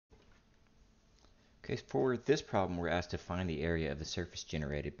Okay, for this problem, we're asked to find the area of the surface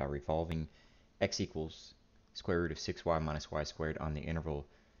generated by revolving x equals square root of 6y minus y squared on the interval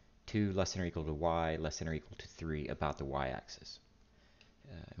 2 less than or equal to y less than or equal to 3 about the y-axis.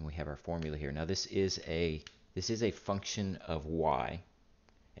 And we have our formula here. Now this is a function of y,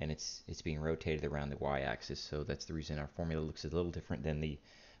 and it's being rotated around the y-axis, so that's the reason our formula looks a little different than the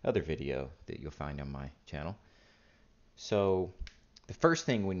other video that you'll find on my channel. So the first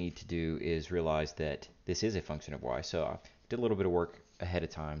thing we need to do is realize that this is a function of y. So I did a little bit of work ahead of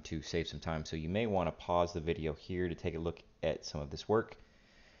time to save some time. So you may want to pause the video here to take a look at some of this work.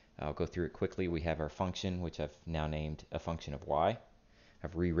 I'll go through it quickly. We have our function, which I've now named a function of y.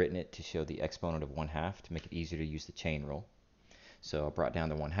 I've rewritten it to show the exponent of 1/2 to make it easier to use the chain rule. So I brought down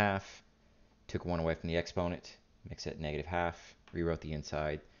the 1/2, took 1 away from the exponent, makes it -1/2, rewrote the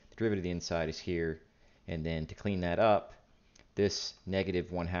inside. The derivative of the inside is here. And then to clean that up, this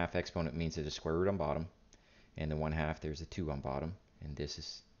 -1/2 exponent means there's a square root on bottom, and the 1/2 there's a 2 on bottom, and this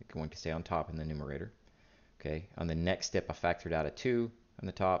is going to stay on top in the numerator. Okay, on the next step I factored out a 2 on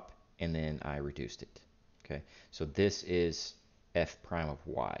the top, and then I reduced it. Okay, so this is f prime of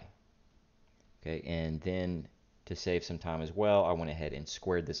y. Okay, and then to save some time as well, I went ahead and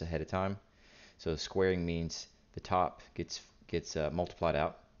squared this ahead of time. So squaring means the top gets multiplied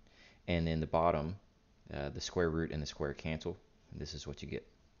out, and then the bottom, the square root and the square cancel, and this is what you get.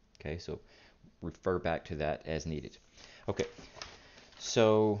 Okay, so refer back to that as needed. Okay,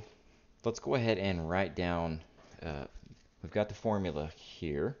 so let's go ahead and write down, we've got the formula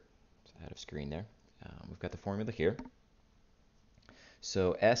here. It's out of screen there. We've got the formula here.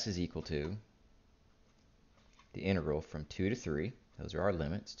 So s is equal to the integral from 2 to 3, those are our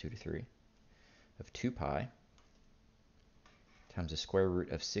limits, 2 to 3, of 2 pi times the square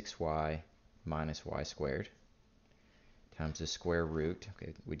root of 6y minus y squared times the square root.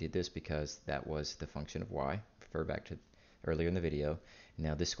 Okay, we did this because that was the function of y. Refer back to earlier in the video.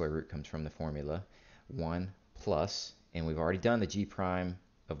 Now this square root comes from the formula 1 plus, and we've already done the g prime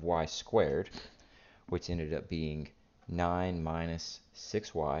of y squared, which ended up being 9 minus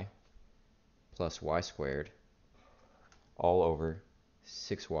 6y plus y squared all over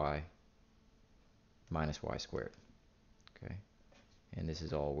 6y minus y squared. Okay, and this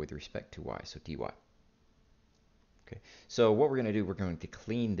is all with respect to y, so dy. Okay, so what we're going to do, we're going to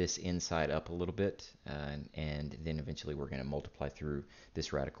clean this inside up a little bit, and then eventually we're going to multiply through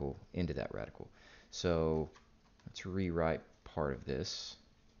this radical into that radical. So let's rewrite part of this.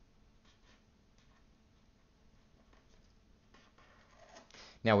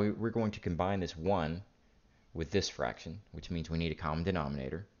 Now we're going to combine this 1 with this fraction, which means we need a common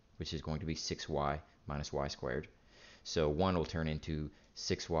denominator, which is going to be 6y minus y squared. So 1 will turn into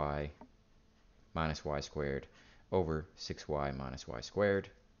 6y minus y squared over 6y minus y squared,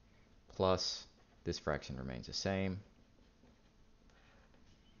 plus this fraction remains the same.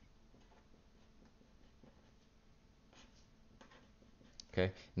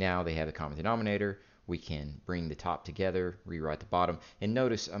 Okay, now they have a common denominator. We can bring the top together, rewrite the bottom, and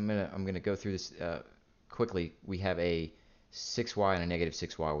notice I'm gonna go through this quickly. We have a 6y and a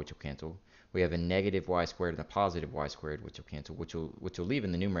 -6y, which will cancel. We have a negative y squared and a positive y squared, which will cancel, which will leave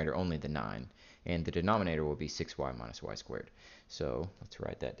in the numerator only the 9, and the denominator will be 6y minus y squared. So let's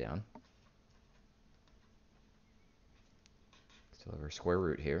write that down. So our square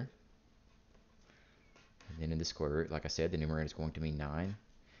root here, and then in the square root, like I said, the numerator is going to be 9,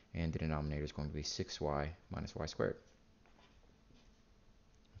 and the denominator is going to be 6y minus y squared.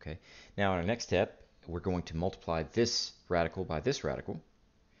 Okay, now in our next step, we're going to multiply this radical by this radical,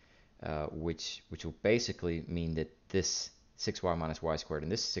 which will basically mean that this 6y minus y squared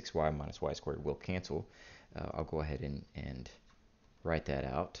and this 6y minus y squared will cancel. I'll go ahead and write that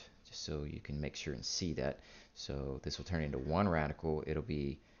out just so you can make sure and see that. So this will turn into one radical. It'll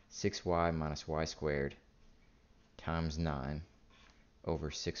be 6y minus y squared times 9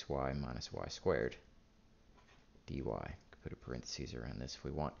 over 6y minus y squared dy. Put a parentheses around this if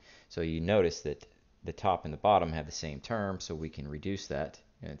we want. So you notice that the top and the bottom have the same term, so we can reduce that,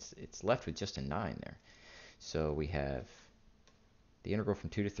 and it's left with just a 9 there. So we have the integral from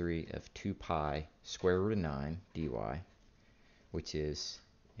 2 to 3 of 2 pi square root of 9 dy, which is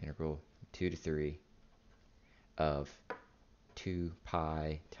integral 2 to 3 of 2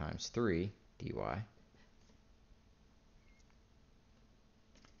 pi times 3 dy,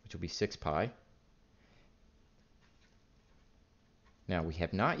 which will be 6 pi. Now we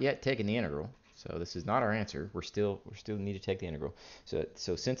have not yet taken the integral, so this is not our answer. We still need to take the integral.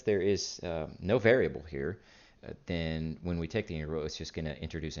 So since there is no variable here, then when we take the integral, it's just going to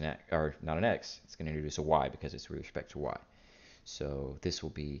introduce an x, or not an x. It's going to introduce a y because it's with respect to y. So this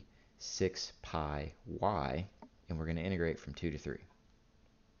will be 6 pi y, and we're going to integrate from 2 to 3.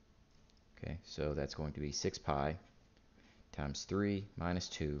 Okay, so that's going to be 6 pi times 3 minus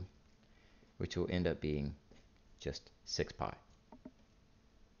 2, which will end up being just 6 pi.